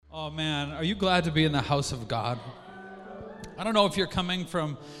Oh man, are you glad to be in the house of God? I don't know if you're coming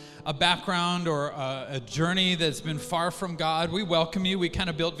from a background or a journey that's been far from God. We welcome you. We kind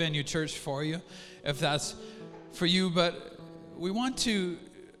of built Venue Church for you, if that's for you. But we want to,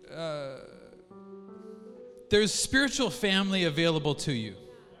 there's spiritual family available to you.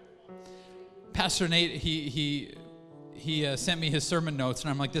 Pastor Nate, he sent me his sermon notes, and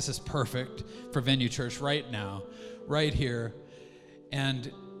I'm like, this is perfect for Venue Church right now, right here.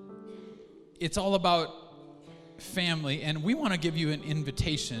 And it's all about family, and we want to give you an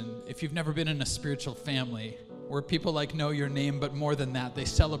invitation if you've never been in a spiritual family where people know your name, but more than that, they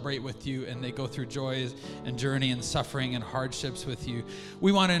celebrate with you and they go through joys and journey and suffering and hardships with you.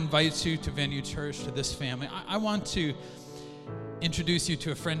 We want to invite you to Venue Church, to this family. I want to introduce you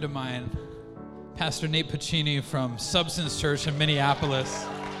to a friend of mine, Pastor Nate Pacini from Substance Church in Minneapolis.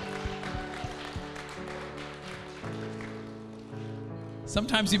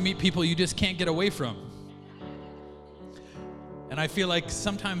 Sometimes you meet people you just can't get away from. And I feel like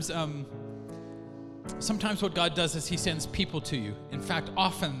sometimes what God does is he sends people to you. In fact,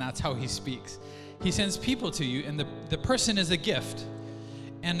 often that's how he speaks. He sends people to you, and the person is a gift,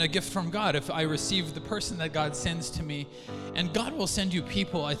 and a gift from God. If I receive the person that God sends to me, and God will send you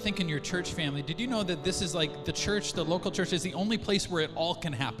people, I think, in your church family. Did you know that this is like the church, the local church is the only place where it all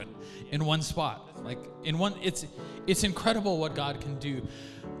can happen in one spot? It's incredible what God can do.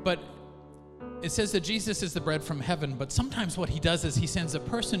 But it says that Jesus is the bread from heaven, but sometimes what he does is he sends a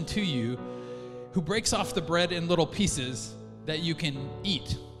person to you who breaks off the bread in little pieces that you can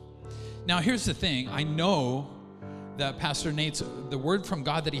eat. Now, here's the thing. I know that Pastor Nate's, the word from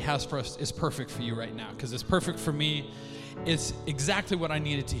God that he has for us is perfect for you right now, because it's perfect for me. It's exactly what I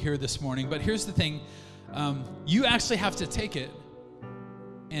needed to hear this morning. But here's the thing. You actually have to take it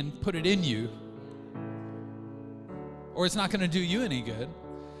and put it in you, or it's not going to do you any good.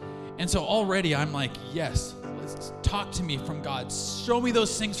 And so already I'm like, yes, let's talk to me from God. Show me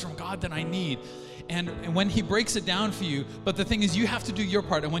those things from God that I need. And when he breaks it down for you, but the thing is, you have to do your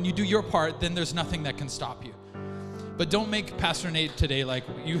part. And when you do your part, then there's nothing that can stop you. But don't make Pastor Nate today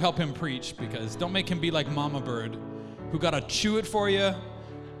you help him preach, because don't make him be like Mama Bird, who got to chew it for you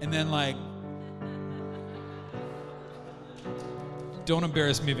and then don't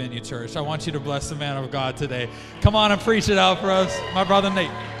embarrass me, Venue Church. I want you to bless the man of God today. Come on and preach it out for us, my brother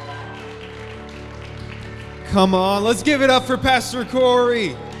Nate. Come on, let's give it up for Pastor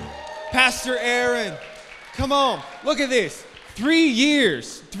Corey, Pastor Aaron. Come on, look at this. 3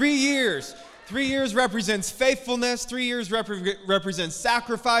 years. 3 years. 3 years represents faithfulness. 3 years represents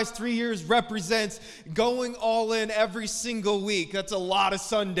sacrifice. 3 years represents going all in every single week. That's a lot of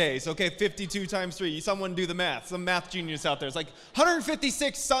Sundays. Okay, 52 times 3. Someone do the math. Some math genius out there. It's like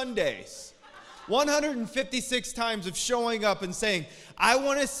 156 Sundays. 156 times of showing up and saying, I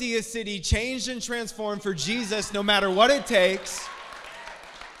want to see a city changed and transformed for Jesus no matter what it takes.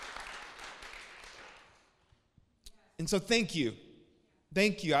 And so thank you.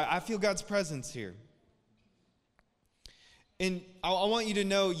 Thank you. I feel God's presence here. And I want you to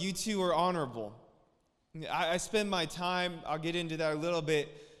know you two are honorable. I spend my time, I'll get into that a little bit,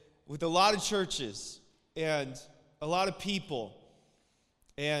 with a lot of churches and a lot of people.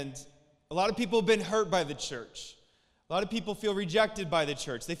 And a lot of people have been hurt by the church. A lot of people feel rejected by the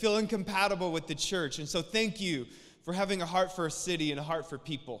church. They feel incompatible with the church. And so thank you for having a heart for a city and a heart for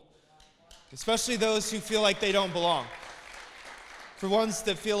people, especially those who feel like they don't belong. For ones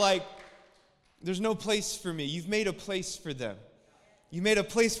that feel like there's no place for me, you've made a place for them. You made a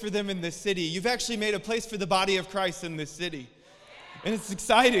place for them in this city. You've actually made a place for the body of Christ in this city. And it's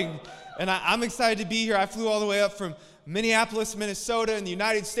exciting. And I'm excited to be here. I flew all the way up from Minneapolis, Minnesota, in the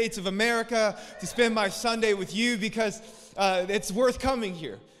United States of America to spend my Sunday with you, because it's worth coming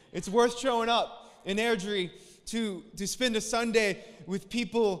here. It's worth showing up in Airdrie to spend a Sunday with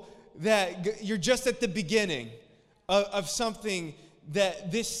people that you're just at the beginning of something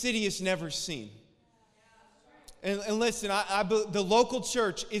that this city has never seen. And listen, the local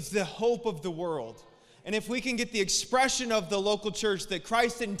church is the hope of the world. And if we can get the expression of the local church that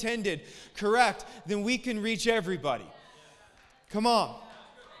Christ intended correct, then we can reach everybody. Come on.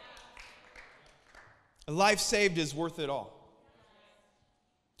 A life saved is worth it all.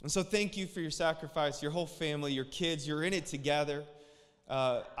 And so thank you for your sacrifice, your whole family, your kids. You're in it together.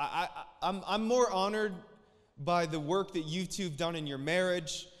 I'm more honored by the work that you two have done in your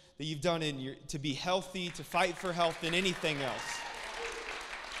marriage, that you've done to be healthy, to fight for health, than anything else.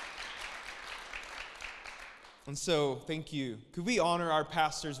 And so, thank you. Could we honor our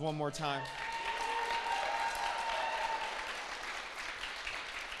pastors one more time?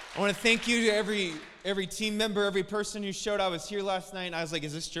 I want to thank you to every team member, every person who showed. I was here last night, and I was like,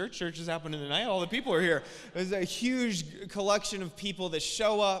 is this church? Church is happening tonight? All the people are here. There's a huge collection of people that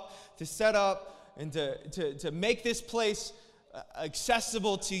show up to set up and to make this place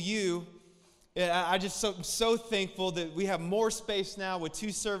accessible to you. I just so thankful that we have more space now with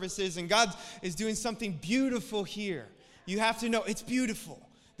 2 services, and God is doing something beautiful here. You have to know it's beautiful.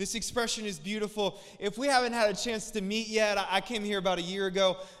 This expression is beautiful. If we haven't had a chance to meet yet, I came here about a year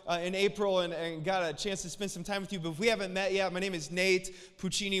ago in April and got a chance to spend some time with you. But if we haven't met yet, my name is Nate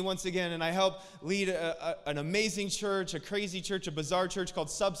Puccini once again, and I help lead an amazing church, a crazy church, a bizarre church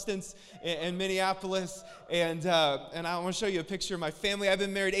called Substance in Minneapolis. And I want to show you a picture of my family. I've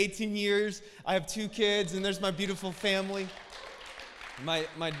been married 18 years. I have 2 kids, and there's my beautiful family. My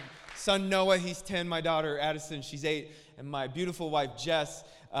son Noah, he's 10. My daughter Addison, she's 8. And my beautiful wife Jess,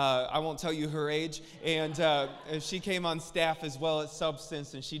 I won't tell you her age, and she came on staff as well at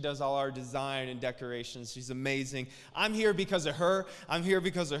Substance, and she does all our design and decorations. She's amazing. I'm here because of her. I'm here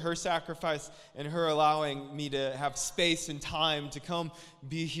because of her sacrifice and her allowing me to have space and time to come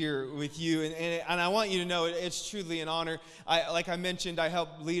be here with you. And I want you to know it's truly an honor. Like I mentioned, I help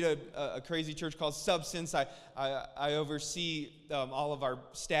lead a crazy church called Substance. I oversee all of our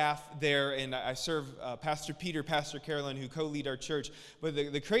staff there, and I serve Pastor Peter, Pastor Carolyn, who co-lead our church. But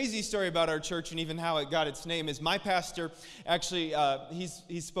the crazy story about our church and even how it got its name is my pastor, actually,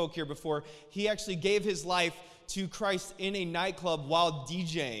 he spoke here before. He actually gave his life to Christ in a nightclub while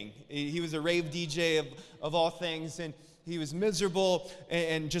DJing. He was a rave DJ of all things, and he was miserable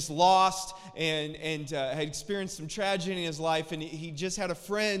and just lost and had experienced some tragedy in his life, and he just had a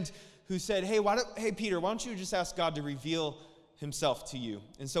friend who said, hey, Peter, why don't you just ask God to reveal himself to you?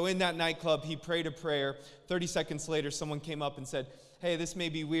 And so in that nightclub, he prayed a prayer. 30 seconds later, someone came up and said, hey, this may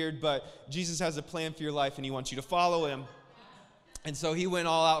be weird, but Jesus has a plan for your life, and he wants you to follow him. And so he went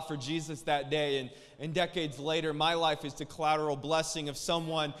all out for Jesus that day, and decades later, my life is the collateral blessing of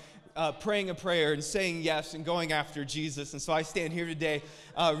someone praying a prayer and saying yes and going after Jesus. And so I stand here today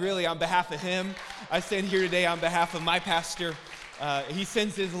really on behalf of him. I stand here today on behalf of my pastor. He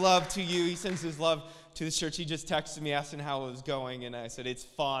sends his love to you. He sends his love to the church. He just texted me asking how it was going, and I said, it's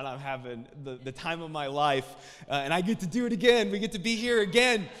fun. I'm having the time of my life, and I get to do it again. We get to be here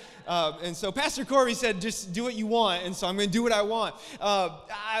again. And so Pastor Corby said, just do what you want, and so I'm going to do what I want.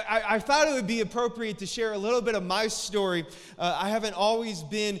 I thought it would be appropriate to share a little bit of my story. I haven't always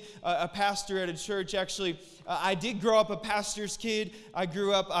been a pastor at a church. Actually, I did grow up a pastor's kid. I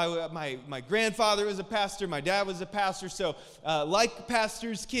grew up, my grandfather was a pastor, my dad was a pastor, so like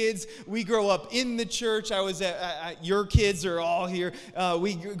pastors' kids, we grow up in the church. I was your kids are all here.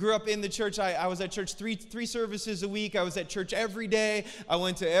 We grew up in the church. I was at church three services a week. I was at church every day. I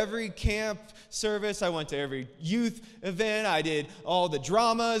went to every camp service. I went to every youth event. I did all the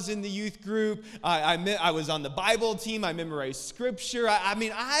dramas in the youth group. I was on the Bible team. I memorized scripture.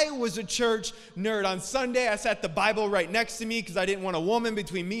 I was a church nerd. On Sunday, I sat the Bible right next to me because I didn't want a woman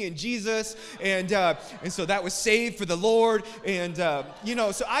between me and Jesus, and so that was saved for the Lord. And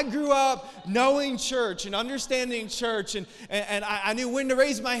so I grew up knowing church and understanding church, and I knew when to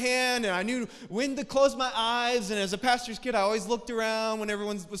raise my hand, and I knew when to close my eyes. And as a pastor's kid, I always looked around when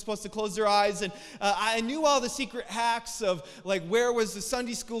everyone was supposed to close their eyes, and I knew all the secret hacks of like where was the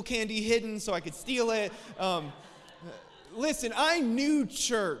Sunday school candy hidden so I could steal it. Listen, I knew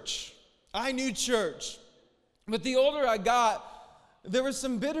church. But the older I got, there was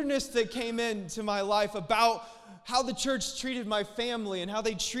some bitterness that came into my life about how the church treated my family and how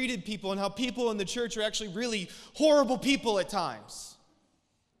they treated people and how people in the church are actually really horrible people at times.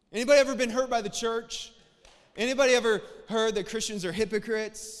 Anybody ever been hurt by the church? Anybody ever heard that Christians are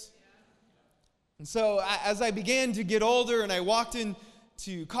hypocrites? And so as I began to get older and I walked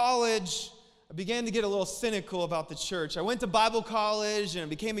into college, I began to get a little cynical about the church. I went to Bible college and I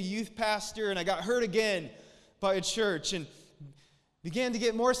became a youth pastor, and I got hurt again by a church and began to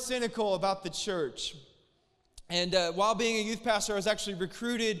get more cynical about the church. And while being a youth pastor, I was actually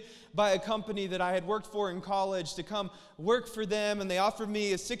recruited by a company that I had worked for in college to come work for them, and they offered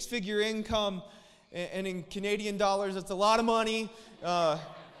me a 6-figure income, and in Canadian dollars, that's a lot of money. And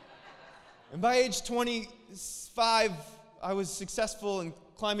by age 25, I was successful in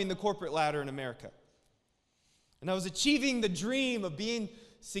climbing the corporate ladder in America. And I was achieving the dream of being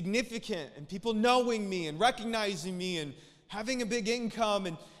significant and people knowing me and recognizing me and having a big income.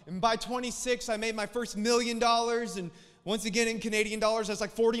 And by 26, I made my first $1 million. And once again, in Canadian dollars, that's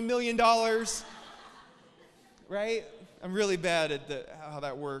like $40 million. Right? I'm really bad at how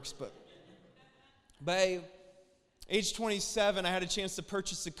that works. But age 27, I had a chance to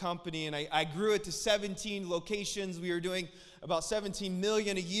purchase a company, and I grew it to 17 locations. We were doing about $17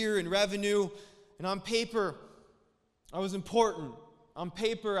 million a year in revenue. And on paper, I was important. On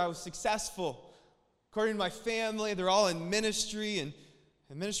paper, I was successful. According to my family, they're all in ministry, and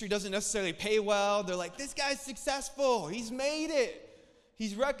ministry doesn't necessarily pay well. They're like, this guy's successful. He's made it.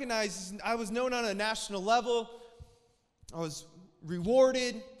 He's recognized. I was known on a national level. I was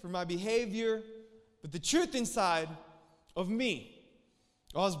rewarded for my behavior. But the truth inside of me,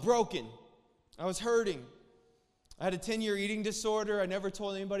 I was broken. I was hurting. I had a 10-year eating disorder I never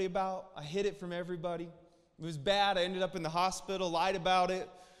told anybody about. I hid it from everybody. It was bad. I ended up in the hospital, lied about it.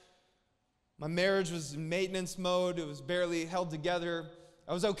 My marriage was in maintenance mode. It was barely held together.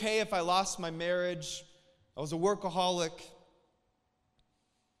 I was okay if I lost my marriage. I was a workaholic.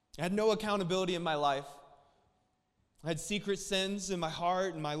 I had no accountability in my life. I had secret sins in my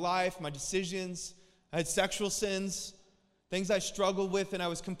heart, in my life, my decisions. I had sexual sins, things I struggled with, and I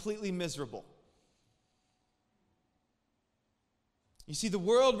was completely miserable. You see, the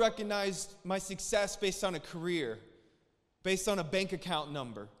world recognized my success based on a career, based on a bank account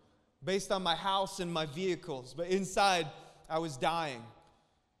number, based on my house and my vehicles. But inside, I was dying.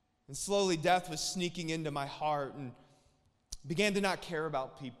 And slowly, death was sneaking into my heart and began to not care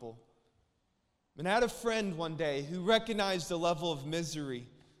about people. And I had a friend one day who recognized the level of misery.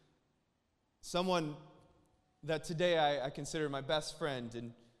 Someone that today I consider my best friend.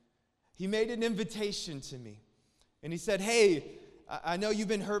 And he made an invitation to me. And he said, hey, I know you've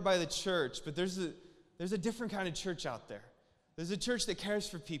been hurt by the church, but there's a different kind of church out there. There's a church that cares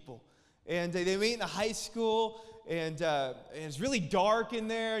for people. And they meet in a high school, and it's really dark in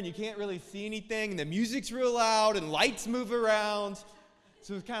there, and you can't really see anything, and the music's real loud, and lights move around.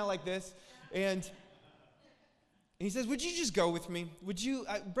 So it's kind of like this. And he says, would you just go with me? Would you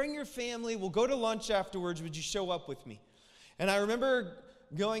bring your family? We'll go to lunch afterwards. Would you show up with me? And I remember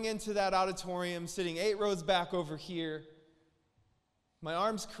going into that auditorium, sitting 8 rows back over here, my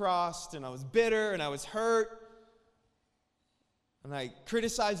arms crossed, and I was bitter, and I was hurt, and I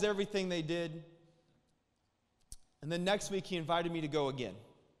criticized everything they did. And then next week, he invited me to go again.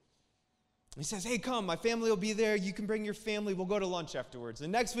 He says, hey, come, my family will be there. You can bring your family. We'll go to lunch afterwards.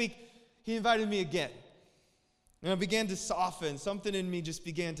 And next week, he invited me again. And I began to soften. Something in me just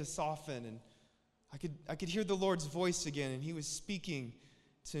began to soften, and I could hear the Lord's voice again, and he was speaking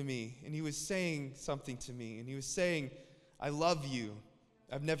to me, and he was saying something to me, and he was saying, I love you.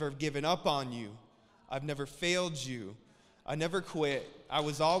 I've never given up on you. I've never failed you. I never quit. I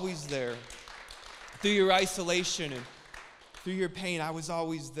was always there. Through your isolation and through your pain, I was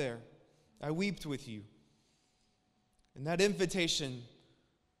always there. I wept with you. And that invitation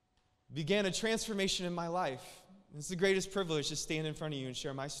began a transformation in my life. It's the greatest privilege to stand in front of you and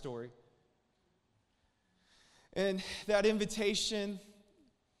share my story. And that invitation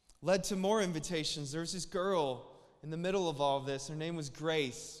led to more invitations. There was this girl in the middle of all of this. Her name was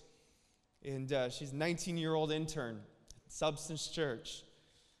Grace, and she's a 19-year-old intern at Substance Church.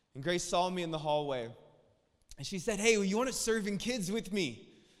 And Grace saw me in the hallway, and she said, hey, well, you want to serve in kids with me?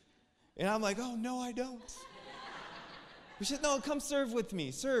 And I'm like, oh, no, I don't. She said, no, come serve with me.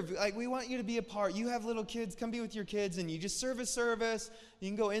 Serve. Like, we want you to be a part. You have little kids. Come be with your kids, and you just serve a service. You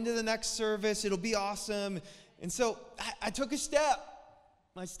can go into the next service. It'll be awesome. And so I took a step.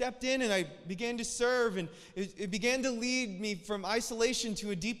 I stepped in and I began to serve, and it began to lead me from isolation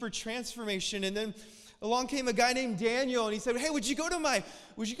to a deeper transformation. And then along came a guy named Daniel, and he said, hey, would you go to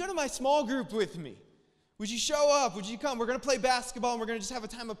my small group with me? Would you show up? Would you come? We're going to play basketball, and we're going to just have a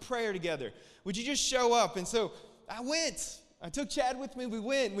time of prayer together. Would you just show up? And so I went. I took Chad with me. We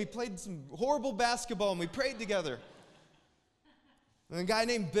went, and we played some horrible basketball, and we prayed together. And a guy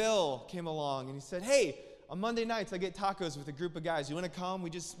named Bill came along, and he said, hey, on Monday nights, I get tacos with a group of guys. You want to come? We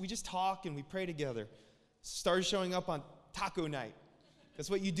just talk and we pray together. Started showing up on taco night. That's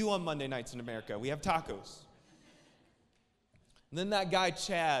what you do on Monday nights in America. We have tacos. And then that guy,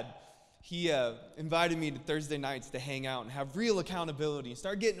 Chad, he invited me to Thursday nights to hang out and have real accountability and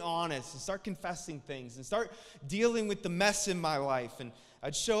start getting honest and start confessing things and start dealing with the mess in my life. And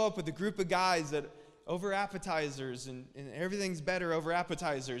I'd show up with a group of guys that over appetizers, and everything's better over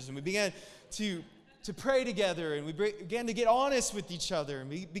appetizers. And we began to pray together, and we began to get honest with each other, and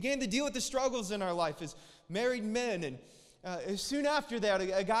we began to deal with the struggles in our life as married men. And soon after that,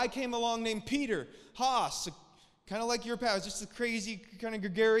 a guy came along named Peter Haas, kind of like your pastor, just a crazy, kind of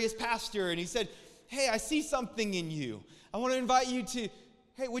gregarious pastor, and he said, hey, I see something in you. I want to invite you to,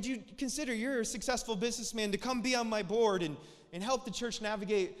 hey, would you consider, you're a successful businessman, to come be on my board and help the church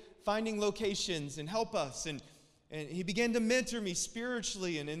navigate finding locations and help us. And he began to mentor me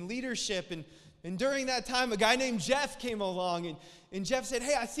spiritually and in leadership, and And during that time, a guy named Jeff came along, and Jeff said,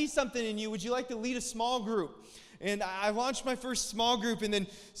 hey, I see something in you. Would you like to lead a small group? And I launched my first small group, and then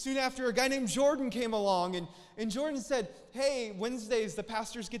soon after, a guy named Jordan came along, and Jordan said, hey, Wednesdays, the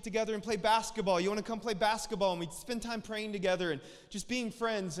pastors get together and play basketball. You want to come play basketball? And we'd spend time praying together and just being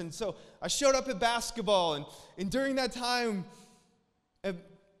friends. And so I showed up at basketball, and during that time,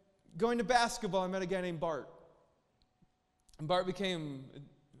 going to basketball, I met a guy named Bart. And Bart became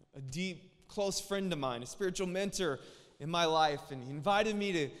a deep, close friend of mine, a spiritual mentor in my life. And he invited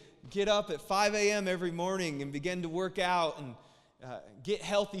me to get up at 5 a.m. every morning and begin to work out and get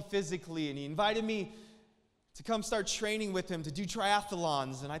healthy physically. And he invited me to come start training with him to do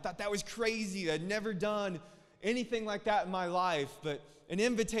triathlons. And I thought that was crazy. I'd never done anything like that in my life. But an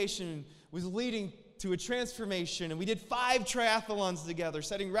invitation was leading to a transformation. And we did 5 triathlons together,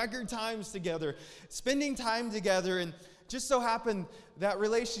 setting record times together, spending time together. And just so happened that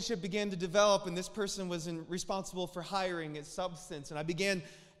relationship began to develop, and this person was responsible for hiring at Substance. And I began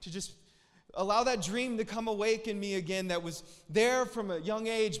to just allow that dream to come awake in me again that was there from a young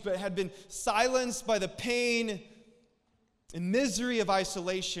age but had been silenced by the pain and misery of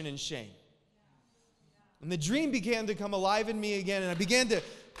isolation and shame. And the dream began to come alive in me again, and I began to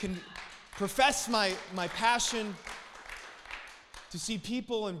profess my passion to see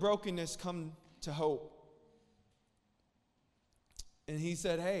people in brokenness come to hope. And he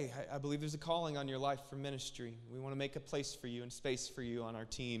said, hey, I believe there's a calling on your life for ministry. We want to make a place for you and space for you on our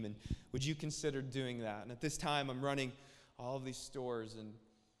team. And would you consider doing that? And at this time, I'm running all of these stores. And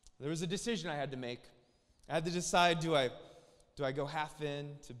there was a decision I had to make. I had to decide, do I go half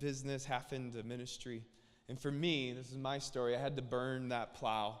into business, half into ministry? And for me, this is my story, I had to burn that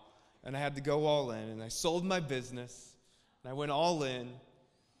plow. And I had to go all in. And I sold my business. And I went all in.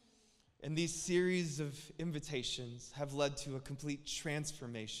 And these series of invitations have led to a complete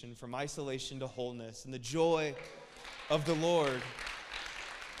transformation from isolation to wholeness. And the joy of the Lord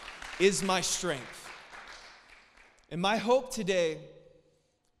is my strength. And my hope today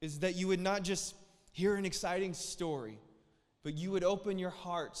is that you would not just hear an exciting story, but you would open your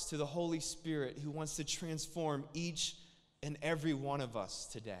hearts to the Holy Spirit who wants to transform each and every one of us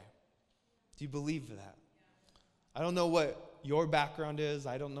today. Do you believe that? I don't know what your background is.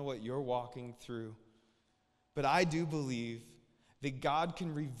 I don't know what you're walking through. But I do believe that God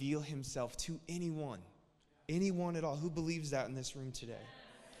can reveal himself to anyone at all. Who believes that in this room today?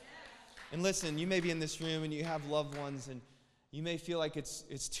 And listen, you may be in this room and you have loved ones and you may feel like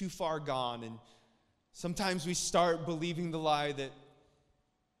it's too far gone. And sometimes we start believing the lie that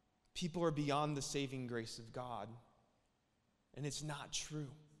people are beyond the saving grace of God. And it's not true.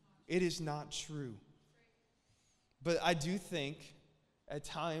 It is not true. But I do think at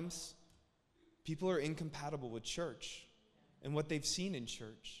times people are incompatible with church and what they've seen in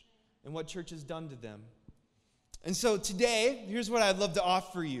church and what church has done to them. And so today, here's what I'd love to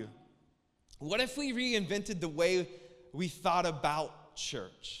offer you. What if we reinvented the way we thought about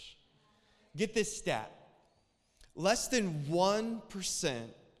church? Get this stat. Less than 1%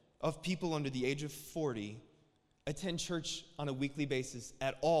 of people under the age of 40 attend church on a weekly basis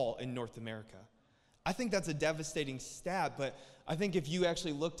at all in North America. I think that's a devastating stat, but I think if you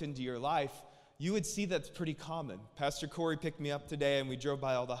actually looked into your life, you would see that's pretty common. Pastor Corey picked me up today, and we drove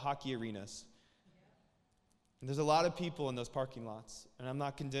by all the hockey arenas. And there's a lot of people in those parking lots, and I'm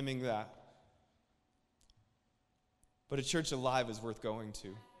not condemning that. But a church alive is worth going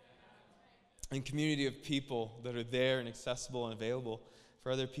to. And community of people that are there and accessible and available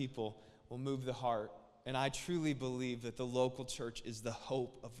for other people will move the heart. And I truly believe that the local church is the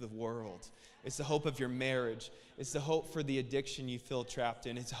hope of the world. It's the hope of your marriage. It's the hope for the addiction you feel trapped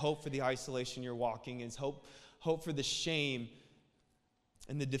in. It's hope for the isolation you're walking in. It's hope for the shame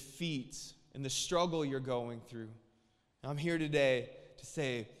and the defeat and the struggle you're going through. And I'm here today to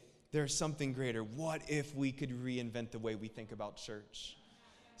say there's something greater. What if we could reinvent the way we think about church?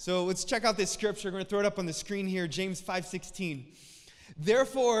 So let's check out this scripture. I'm going to throw it up on the screen here, James 5:16.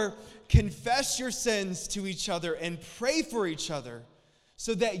 Therefore, confess your sins to each other and pray for each other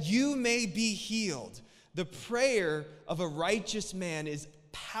so that you may be healed. The prayer of a righteous man is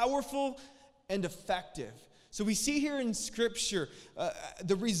powerful and effective. So we see here in Scripture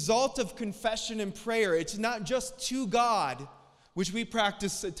the result of confession and prayer. It's not just to God, which we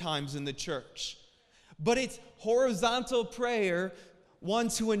practice at times in the church, but it's horizontal prayer one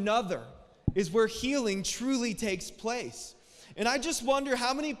to another is where healing truly takes place. And I just wonder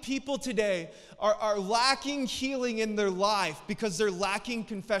how many people today are lacking healing in their life because they're lacking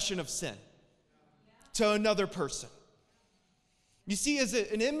confession of sin to another person. You see, as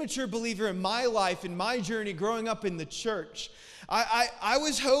an immature believer in my life, in my journey growing up in the church, I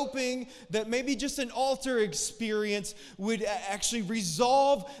was hoping that maybe just an altar experience would actually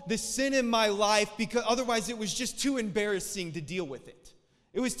resolve the sin in my life, because otherwise it was just too embarrassing to deal with it.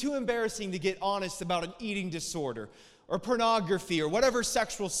 It was too embarrassing to get honest about an eating disorder or pornography or whatever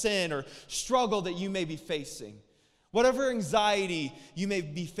sexual sin or struggle that you may be facing, whatever anxiety you may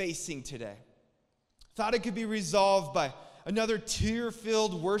be facing today. Thought it could be resolved by another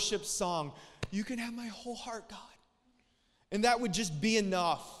tear-filled worship song. You can have my whole heart, God. And that would just be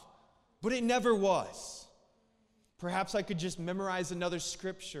enough. But it never was. Perhaps I could just memorize another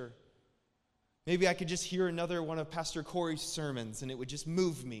scripture. Maybe I could just hear another one of Pastor Corey's sermons and it would just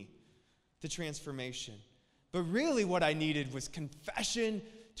move me to transformation. But really what I needed was confession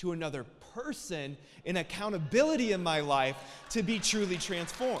to another person and accountability in my life to be truly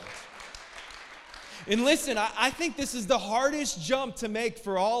transformed. And listen, I think this is the hardest jump to make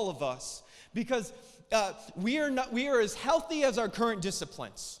for all of us, because we are as healthy as our current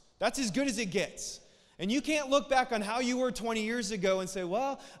disciplines. That's as good as it gets. And you can't look back on how you were 20 years ago and say,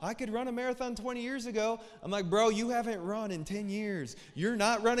 well, I could run a marathon 20 years ago. I'm like, bro, you haven't run in 10 years. You're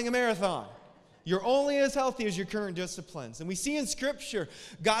not running a marathon. You're only as healthy as your current disciplines. And we see in Scripture,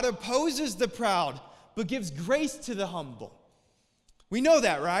 God opposes the proud, but gives grace to the humble. We know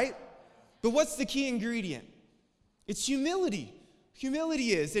that, right? But what's the key ingredient? It's humility.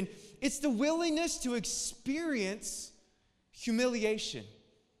 Humility is. And it's the willingness to experience humiliation.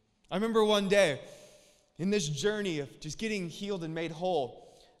 I remember one day in this journey of just getting healed and made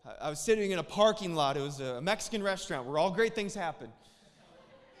whole, I was sitting in a parking lot. It was a Mexican restaurant where all great things happen.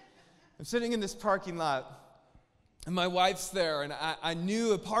 I'm sitting in this parking lot, and my wife's there, and I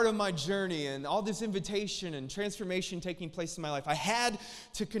knew a part of my journey and all this invitation and transformation taking place in my life. I had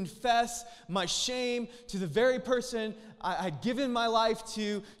to confess my shame to the very person I'd given my life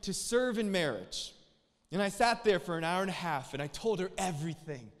to serve in marriage. And I sat there for an hour and a half, and I told her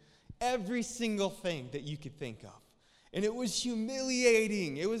everything, every single thing that you could think of. And it was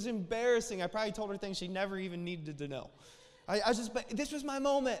humiliating. It was embarrassing. I probably told her things she never even needed to know. This was my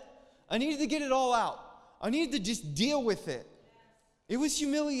moment. I needed to get it all out. I needed to just deal with it. It was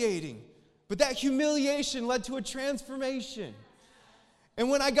humiliating. But that humiliation led to a transformation. And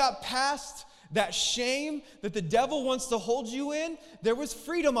when I got past that shame that the devil wants to hold you in, there was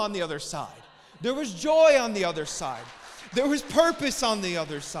freedom on the other side. There was joy on the other side. There was purpose on the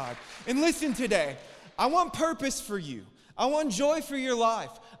other side. And listen today, I want purpose for you. I want joy for your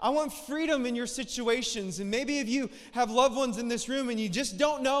life. I want freedom in your situations. And maybe if you have loved ones in this room and you just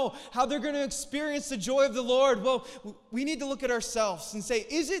don't know how they're going to experience the joy of the Lord, well, we need to look at ourselves and say,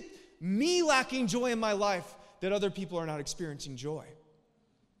 is it me lacking joy in my life that other people are not experiencing joy?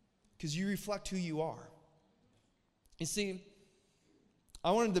 Because you reflect who you are. You see, I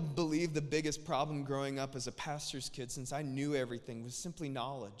wanted to believe the biggest problem growing up as a pastor's kid, since I knew everything, was simply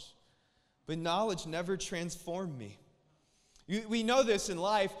knowledge. But knowledge never transformed me. We know this in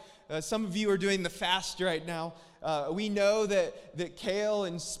life. Some of you are doing the fast right now. We know that kale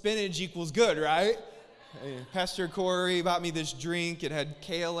and spinach equals good, right? Pastor Corey bought me this drink. It had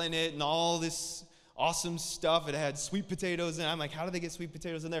kale in it and all this awesome stuff. It had sweet potatoes in it. I'm like, how do they get sweet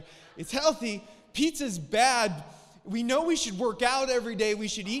potatoes in there? It's healthy. Pizza's bad. We know we should work out every day. We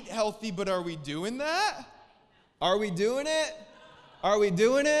should eat healthy, but are we doing that? Are we doing it? Are we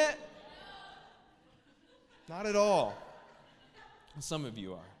doing it? Not at all. Some of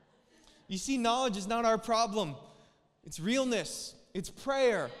you are. You see, knowledge is not our problem. It's realness. It's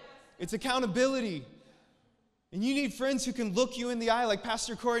prayer. It's accountability. And you need friends who can look you in the eye. Like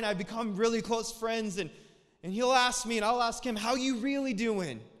Pastor Corey and I become really close friends, and he'll ask me and I'll ask him, how you really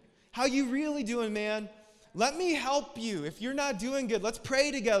doing? How you really doing, man? Let me help you. If you're not doing good, let's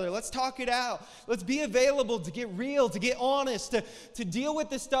pray together. Let's talk it out. Let's be available to get real, to get honest, to deal with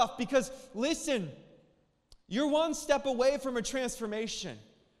this stuff. Because listen, you're one step away from a transformation.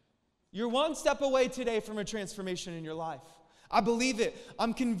 You're one step away today from a transformation in your life. I believe it.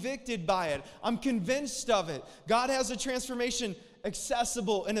 I'm convicted by it. I'm convinced of it. God has a transformation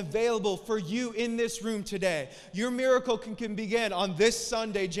accessible and available for you in this room today. Your miracle can begin on this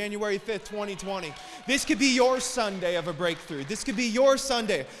Sunday, January 5th, 2020. This could be your Sunday of a breakthrough. This could be your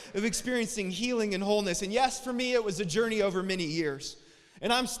Sunday of experiencing healing and wholeness. And yes, for me, it was a journey over many years.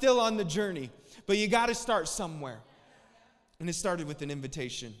 And I'm still on the journey. But you got to start somewhere. And it started with an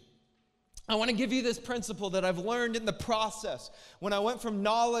invitation. I want to give you this principle that I've learned in the process. When I went from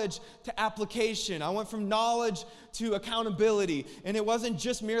knowledge to application, I went from knowledge to accountability. And it wasn't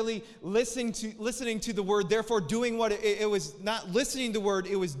just merely listening to the word, therefore doing what it was not listening to the word,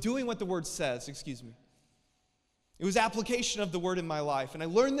 it was doing what the word says, excuse me. It was application of the word in my life. And I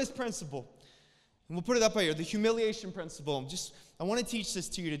learned this principle. And we'll put it up right here, the humiliation principle. I want to teach this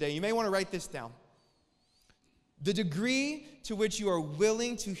to you today. You may want to write this down. The degree to which you are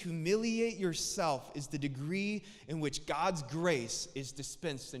willing to humiliate yourself is the degree in which God's grace is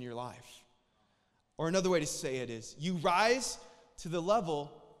dispensed in your life. Or another way to say it is, you rise to the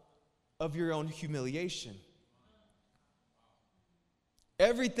level of your own humiliation.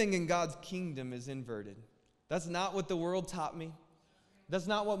 Everything in God's kingdom is inverted. That's not what the world taught me. That's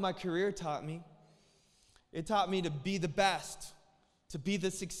not what my career taught me. It taught me to be the best, to be the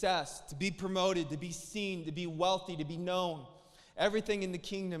success, to be promoted, to be seen, to be wealthy, to be known. Everything in the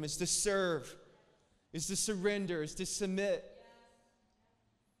kingdom is to serve, is to surrender, is to submit.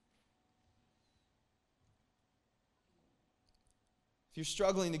 If you're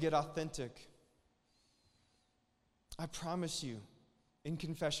struggling to get authentic, I promise you, in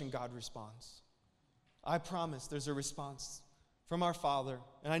confession, God responds. I promise there's a response from our Father.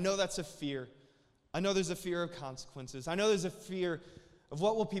 And I know that's a fear. I know there's a fear of consequences. I know there's a fear of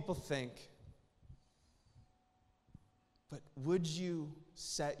what will people think. But would you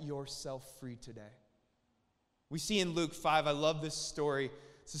set yourself free today? We see in Luke 5, I love this story.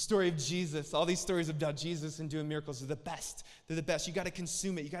 It's the story of Jesus. All these stories about Jesus and doing miracles are the best. They're the best. You got to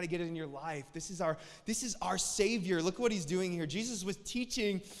consume it. You got to get it in your life. This is our Savior. Look what he's doing here. Jesus was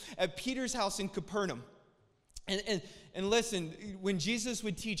teaching at Peter's house in Capernaum. And listen, when Jesus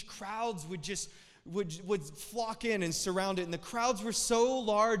would teach, crowds would flock in and surround it. And the crowds were so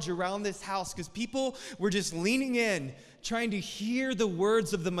large around this house because people were just leaning in, trying to hear the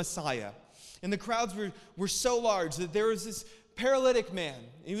words of the Messiah. And the crowds were so large that there was this paralytic man.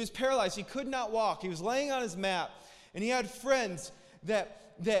 He was paralyzed. He could not walk. He was laying on his mat. And he had friends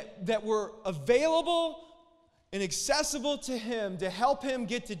that were available and accessible to him to help him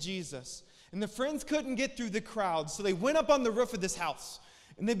get to Jesus. And the friends couldn't get through the crowd, so they went up on the roof of this house.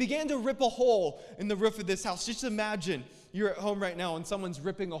 And they began to rip a hole in the roof of this house. Just imagine you're at home right now and someone's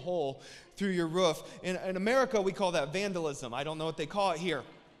ripping a hole through your roof. In America, we call that vandalism. I don't know what they call it here.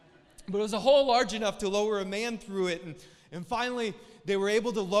 But it was a hole large enough to lower a man through it. And finally, they were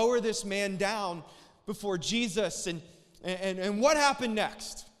able to lower this man down before Jesus. And what happened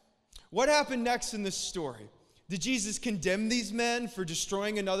next? What happened next in this story? Did Jesus condemn these men for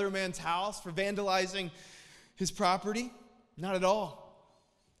destroying another man's house, for vandalizing his property? Not at all.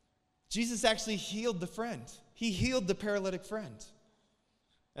 Jesus actually healed the friend. He healed the paralytic friend.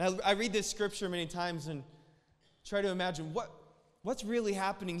 And I read this scripture many times and try to imagine what's really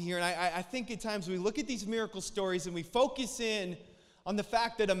happening here. And I think at times we look at these miracle stories and we focus in on the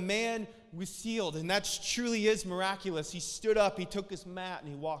fact that a man was healed. And that truly is miraculous. He stood up, he took his mat,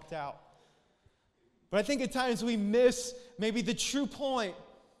 and he walked out. But I think at times we miss maybe the true point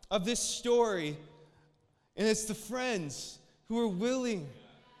of this story. And it's the friends who are willing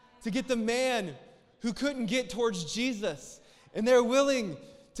to get the man who couldn't get towards Jesus. And they're willing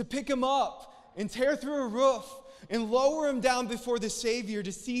to pick him up and tear through a roof and lower him down before the Savior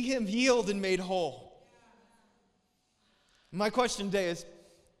to see him healed and made whole. My question today is,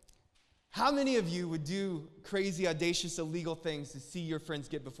 how many of you would do crazy, audacious, illegal things to see your friends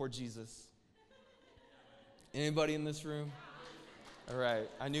get before Jesus? Anybody in this room? All right.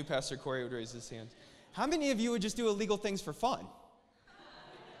 I knew Pastor Corey would raise his hand. How many of you would just do illegal things for fun?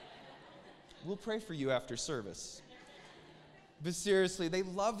 We'll pray for you after service. But seriously, they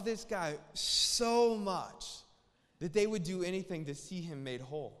love this guy so much that they would do anything to see him made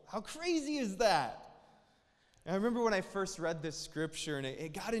whole. How crazy is that? And I remember when I first read this scripture and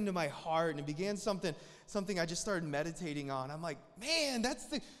it got into my heart and it began something I just started meditating on. I'm like, man, that's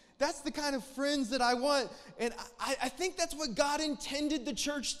the kind of friends that I want. And I think that's what God intended the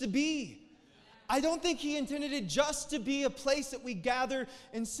church to be. I don't think he intended it just to be a place that we gather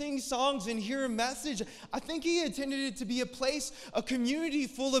and sing songs and hear a message. I think he intended it to be a place, a community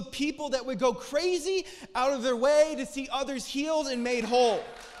full of people that would go crazy out of their way to see others healed and made whole.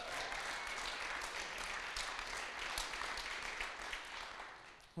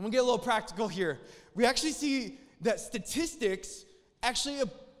 I'm going to get a little practical here. We actually see that statistics actually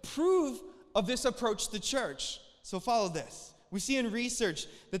approve of this approach to church. So follow this. We see in research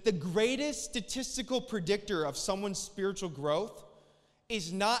that the greatest statistical predictor of someone's spiritual growth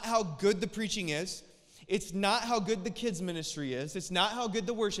is not how good the preaching is. It's not how good the kids' ministry is. It's not how good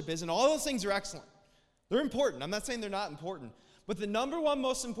the worship is. And all those things are excellent. They're important. I'm not saying they're not important. But the number one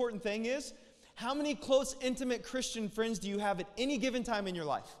most important thing is, how many close, intimate Christian friends do you have at any given time in your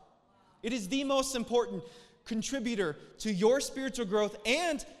life? It is the most important contributor to your spiritual growth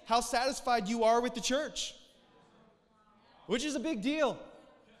and how satisfied you are with the church. Which is a big deal.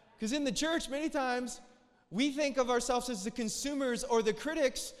 Because in the church, many times, We think of ourselves as the consumers or the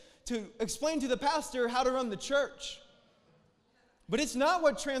critics to explain to the pastor how to run the church. But it's not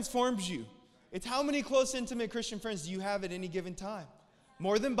what transforms you. It's how many close, intimate Christian friends do you have at any given time.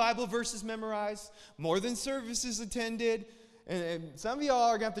 More than Bible verses memorized, more than services attended. And some of y'all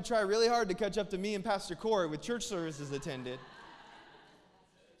are going to have to try really hard to catch up to me and Pastor Corey with church services attended.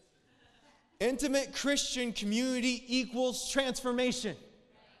 Intimate Christian community equals transformation.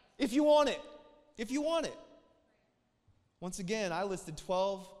 If you want it. If you want it. Once again, I listed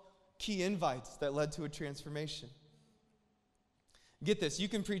 12 key invites that led to a transformation. Get this, you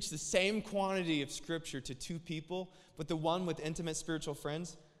can preach the same quantity of scripture to two people, but the one with intimate spiritual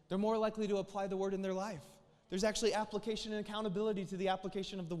friends, they're more likely to apply the word in their life. There's actually application and accountability to the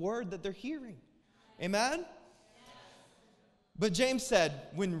application of the word that they're hearing. Amen? But James said,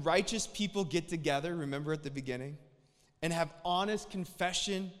 when righteous people get together, remember at the beginning, and have honest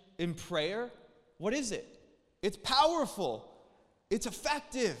confession in prayer, what is it? It's powerful. It's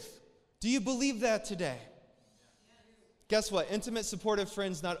effective. Do you believe that today? Guess what? Intimate, supportive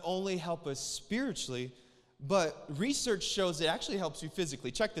friends not only help us spiritually, but research shows it actually helps you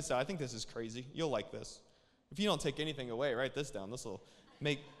physically. Check this out. I think this is crazy. You'll like this. If you don't take anything away, write this down. This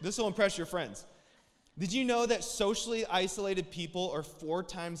will impress your friends. Did you know that socially isolated people are 4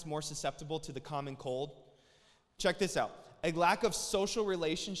 times more susceptible to the common cold? Check this out. A lack of social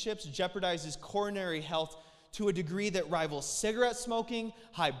relationships jeopardizes coronary health to a degree that rivals cigarette smoking,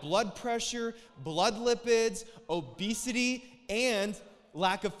 high blood pressure, blood lipids, obesity, and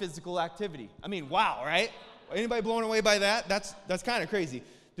lack of physical activity. I mean, wow, right? Anybody blown away by that? That's kind of crazy.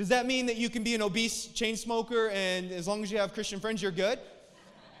 Does that mean that you can be an obese chain smoker and as long as you have Christian friends, you're good?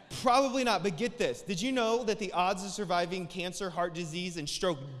 Probably not, but get this. Did you know that the odds of surviving cancer, heart disease, and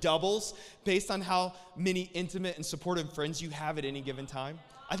stroke doubles based on how many intimate and supportive friends you have at any given time?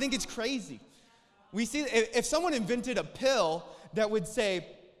 I think it's crazy. We see if someone invented a pill that would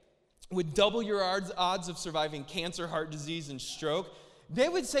double your odds of surviving cancer, heart disease, and stroke, they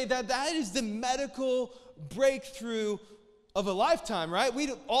would say that is the medical breakthrough of a lifetime, right?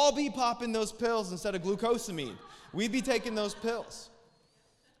 We'd all be popping those pills instead of glucosamine. We'd be taking those pills.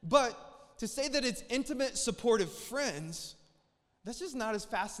 But to say that it's intimate, supportive friends, that's just not as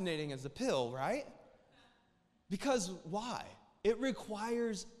fascinating as the pill, right? Because why? It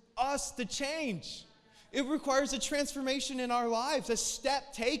requires us to change. It requires a transformation in our lives, a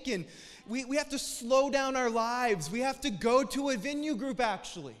step taken. We have to slow down our lives. We have to go to a venue group,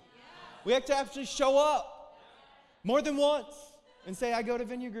 actually. We have to actually show up more than once and say, I go to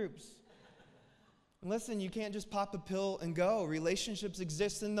venue groups. And listen, you can't just pop a pill and go. Relationships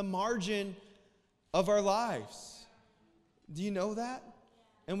exist in the margin of our lives. Do you know that?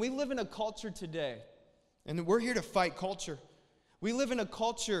 And we live in a culture today, and we're here to fight culture. We live in a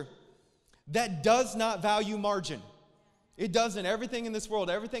culture that does not value margin. It doesn't. Everything in this world,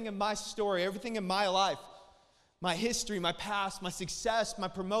 everything in my story, everything in my life, my history, my past, my success, my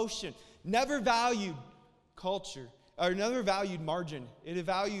promotion, never valued culture, or never valued margin. It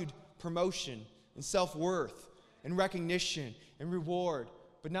valued promotion and self-worth and recognition and reward,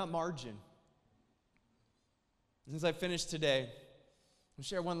 but not margin. As I finish today, I'll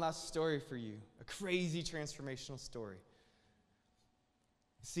share one last story for you, a crazy transformational story.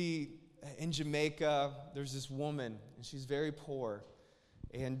 See, in Jamaica, there's this woman, and she's very poor,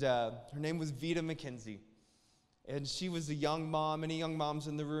 and her name was Vita McKenzie, and she was a young mom. Any young moms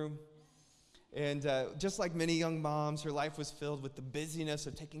in the room? And just like many young moms, her life was filled with the busyness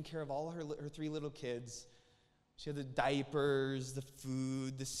of taking care of all her 3 little kids. She had the diapers, the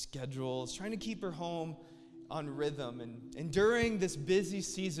food, the schedules, trying to keep her home on rhythm. And during this busy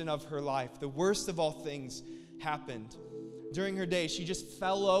season of her life, the worst of all things happened. During her day, she just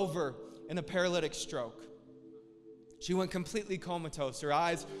fell over in a paralytic stroke. She went completely comatose. Her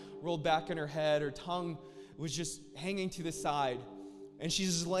eyes rolled back in her head. Her tongue was just hanging to the side. And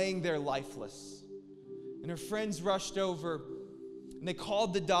she's just laying there lifeless. And her friends rushed over, and they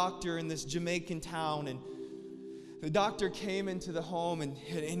called the doctor in this Jamaican town. And the doctor came into the home, and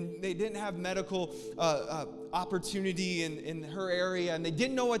they didn't have medical opportunity in her area, and they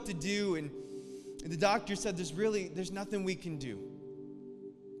didn't know what to do. And the doctor said, there's nothing we can do.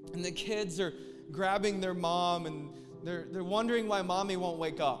 And the kids are grabbing their mom, and they're wondering why mommy won't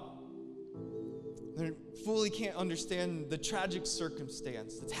wake up. They fully can't understand the tragic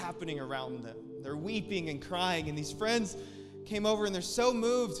circumstance that's happening around them. They're weeping and crying, and these friends came over, and they're so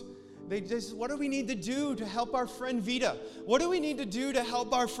moved. They just, what do we need to do to help our friend Vita? What do we need to do to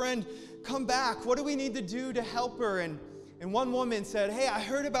help our friend come back? What do we need to do to help her? And one woman said, hey, I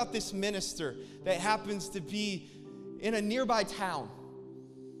heard about this minister that happens to be in a nearby town.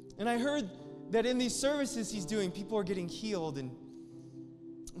 And I heard that in these services he's doing, people are getting healed. And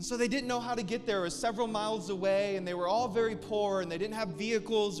so they didn't know how to get there. It was several miles away, and they were all very poor, and they didn't have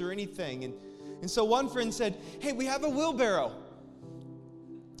vehicles or anything. And so one friend said, hey, we have a wheelbarrow.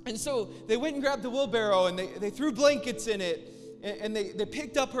 And so they went and grabbed the wheelbarrow, and they threw blankets in it, and they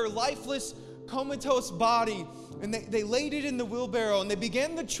picked up her lifeless, comatose body, and they laid it in the wheelbarrow, and they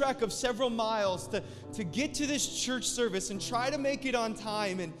began the trek of several miles to get to this church service and try to make it on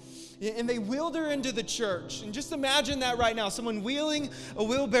time. And they wheeled her into the church. And just imagine that right now, someone wheeling a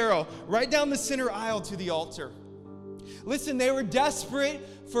wheelbarrow right down the center aisle to the altar. Listen, they were desperate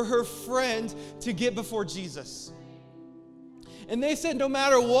for her friend to get before Jesus. And they said, no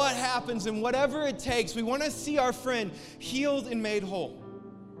matter what happens and whatever it takes, we want to see our friend healed and made whole.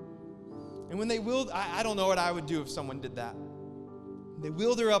 And when they wheeled, I don't know what I would do if someone did that. They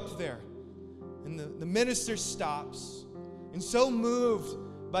wheeled her up there, and the minister stops, and so moved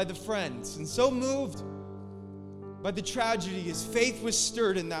by the friends, and so moved by the tragedy, his faith was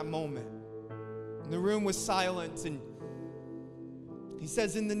stirred in that moment. And the room was silent, and he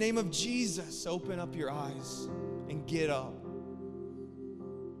says, in the name of Jesus, open up your eyes and get up.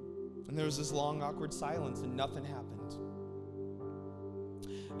 And there was this long, awkward silence, and nothing happened.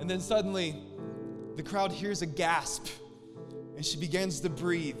 And then suddenly, the crowd hears a gasp, and she begins to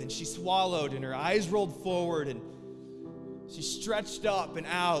breathe, and she swallowed, and her eyes rolled forward, and she stretched up and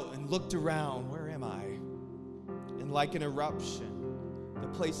out and looked around. Where am I? And like an eruption, the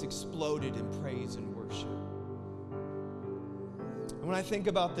place exploded in praise and worship. And when I think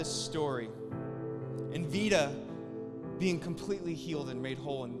about this story, and Vida being completely healed and made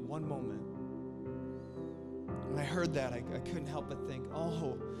whole in one moment, when I heard that, I couldn't help but think,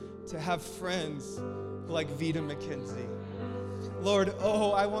 oh, to have friends like Vida McKenzie. Lord,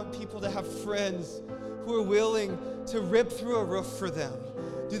 oh, I want people to have friends who are willing to rip through a roof for them.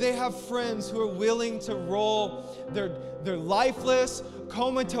 Do they have friends who are willing to roll their lifeless,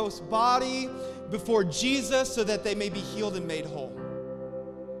 comatose body before Jesus so that they may be healed and made whole?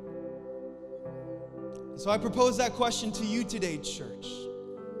 So I propose that question to you today, church.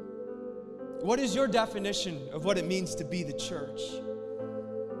 What is your definition of what it means to be the church?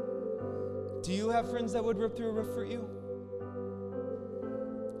 Do you have friends that would rip through a roof for you?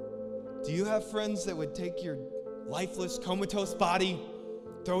 Do you have friends that would take your lifeless, comatose body,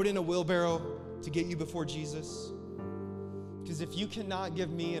 throw it in a wheelbarrow to get you before Jesus? Because if you cannot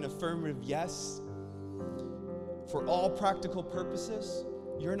give me an affirmative yes for all practical purposes,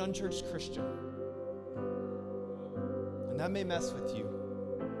 you're an unchurched Christian. And that may mess with you.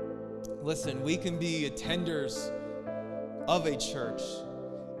 Listen, we can be attenders of a church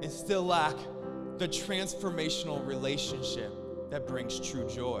and still lack the transformational relationship that brings true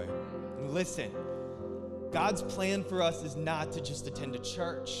joy. And listen, God's plan for us is not to just attend a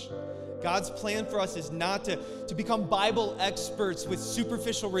church. God's plan for us is not to become Bible experts with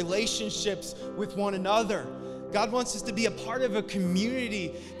superficial relationships with one another. God wants us to be a part of a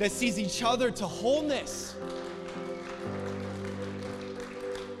community that sees each other to wholeness.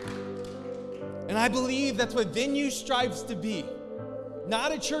 And I believe that's what Venue strives to be.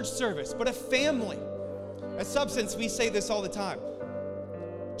 Not a church service, but a family. At Substance, we say this all the time.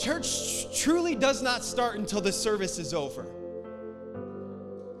 Church truly does not start until the service is over.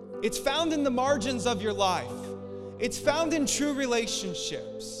 It's found in the margins of your life. It's found in true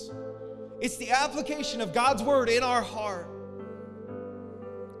relationships. It's the application of God's word in our heart.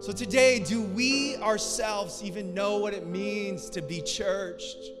 So today, do we ourselves even know what it means to be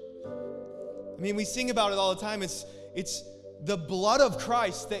churched? I mean, we sing about it all the time. It's the blood of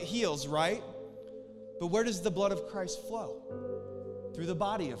Christ that heals, right? But where does the blood of Christ flow? Through the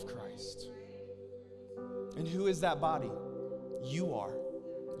body of Christ. And who is that body? You are.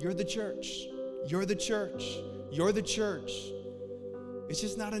 You're the church. You're the church. You're the church. It's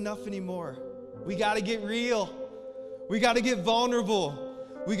just not enough anymore. We got to get real. We got to get vulnerable.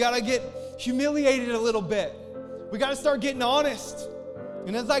 We got to get humiliated a little bit. We got to start getting honest.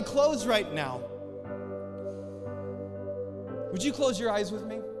 And as I close right now, would you close your eyes with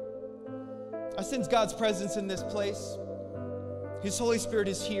me? I sense God's presence in this place. His Holy Spirit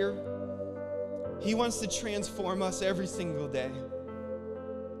is here. He wants to transform us every single day.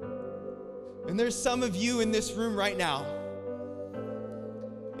 And there's some of you in this room right now,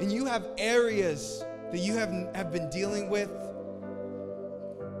 and you have areas that you have been dealing with,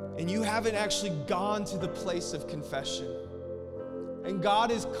 and you haven't actually gone to the place of confession. And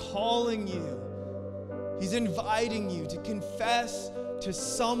God is calling you. He's inviting you to confess to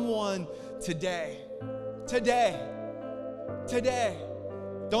someone today. Today. Today.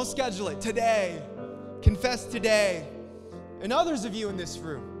 Don't schedule it. Today. Confess today. And others of you in this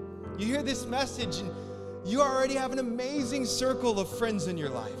room, You hear this message and you already have an amazing circle of friends in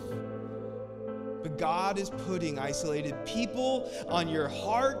your life. But God is putting isolated people on your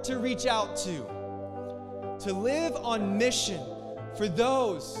heart to reach out to live on mission for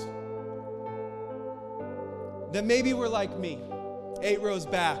those that maybe were like me, 8 rows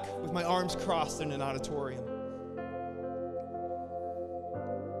back with my arms crossed in an auditorium.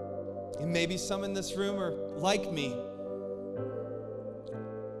 And maybe some in this room are like me,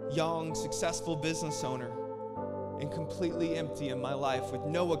 young, successful business owner, and completely empty in my life with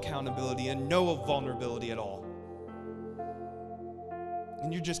no accountability and no vulnerability at all.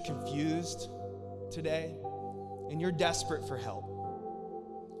 And you're just confused today, and you're desperate for help.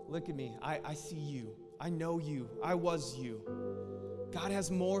 Look at me. I see you. I know you. I was you. God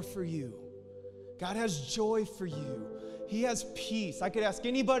has more for you. God has joy for you. He has peace. I could ask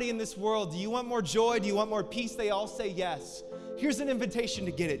anybody in this world, do you want more joy? Do you want more peace? They all say yes. Here's an invitation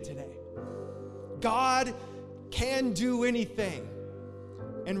to get it today. God can do anything.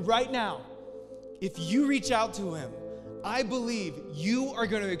 And right now, if you reach out to him, I believe you are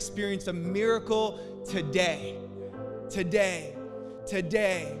going to experience a miracle today. Today.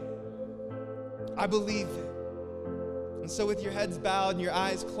 Today. I believe it. And so with your heads bowed and your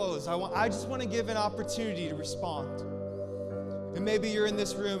eyes closed, I just want to give an opportunity to respond. And maybe you're in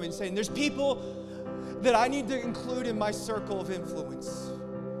this room and saying, there's people that I need to include in my circle of influence.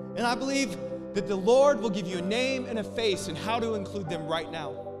 And I believe that the Lord will give you a name and a face and how to include them right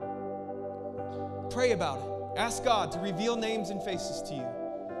now. Pray about it. Ask God to reveal names and faces to you.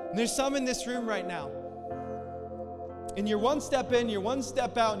 And there's some in this room right now. And you're one step in, you're one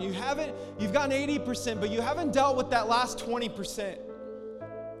step out, and you've gotten 80%, but you haven't dealt with that last 20%.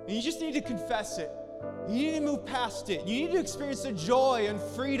 And you just need to confess it. You need to move past it. You need to experience the joy and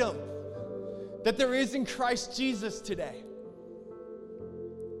freedom that there is in Christ Jesus today.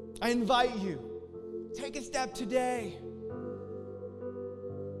 I invite you, take a step today.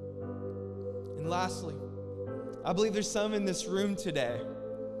 And lastly, I believe there's some in this room today,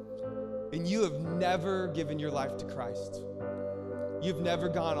 and you have never given your life to Christ. You've never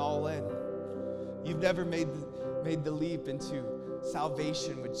gone all in. You've never made the leap into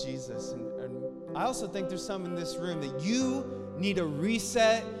salvation with Jesus. And I also think there's some in this room that you need a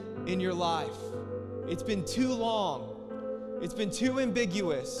reset in your life. It's been too long. It's been too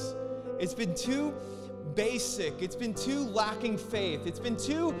ambiguous. It's been too basic. It's been too lacking faith. It's been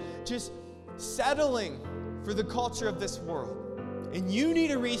too just settling for the culture of this world. And you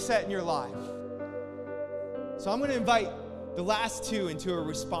need a reset in your life. So I'm going to invite the last two into a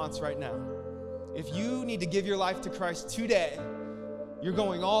response right now. If you need to give your life to Christ today, you're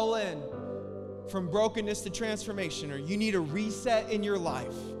going all in from brokenness to transformation, or you need a reset in your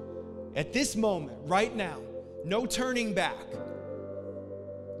life at this moment, right now, no turning back.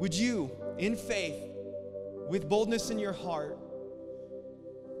 Would you, in faith, with boldness in your heart,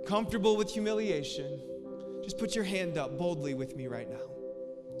 comfortable with humiliation, just put your hand up boldly with me right now.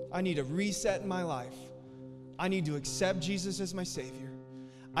 I need a reset in my life. I need to accept Jesus as my Savior.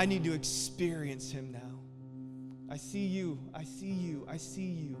 I need to experience him now. I see you. I see you. I see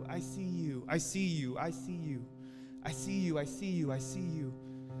you. I see you. I see you. I see you. I see you. I see you. I see you.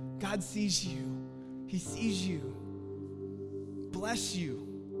 God sees you. He sees you. Bless you.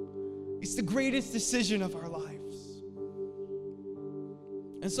 It's the greatest decision of our lives.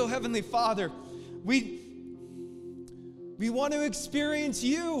 And so, Heavenly Father, we want to experience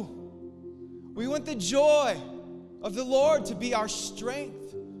you. We want the joy of the Lord to be our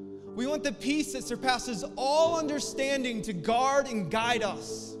strength. We want the peace that surpasses all understanding to guard and guide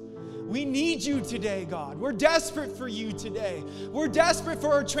us. We need you today, God. We're desperate for you today. We're desperate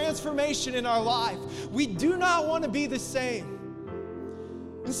for a transformation in our life. We do not want to be the same.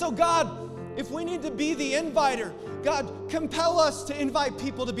 And so, God, if we need to be the inviter, God, compel us to invite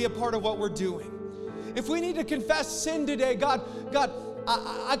people to be a part of what we're doing. If we need to confess sin today, God,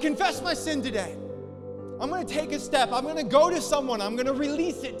 I confess my sin today. I'm going to take a step. I'm going to go to someone. I'm going to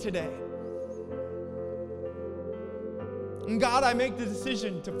release it today. And God, I make the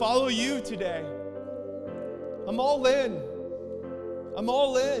decision to follow you today. I'm all in. I'm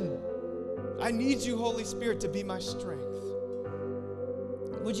all in. I need you, Holy Spirit, to be my strength.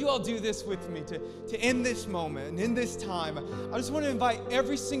 Would you all do this with me to end this moment and in this time? I just want to invite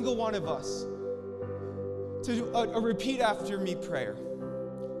every single one of us to do a repeat after me prayer.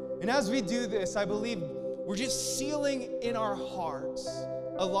 And as we do this, I believe we're just sealing in our hearts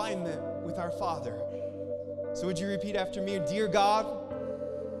alignment with our Father. So would you repeat after me? Dear God,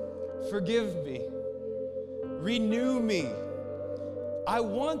 forgive me. Renew me. I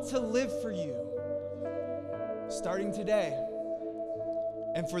want to live for you. Starting today,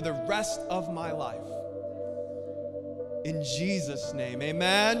 and for the rest of my life. In Jesus' name,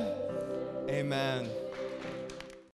 amen. Amen.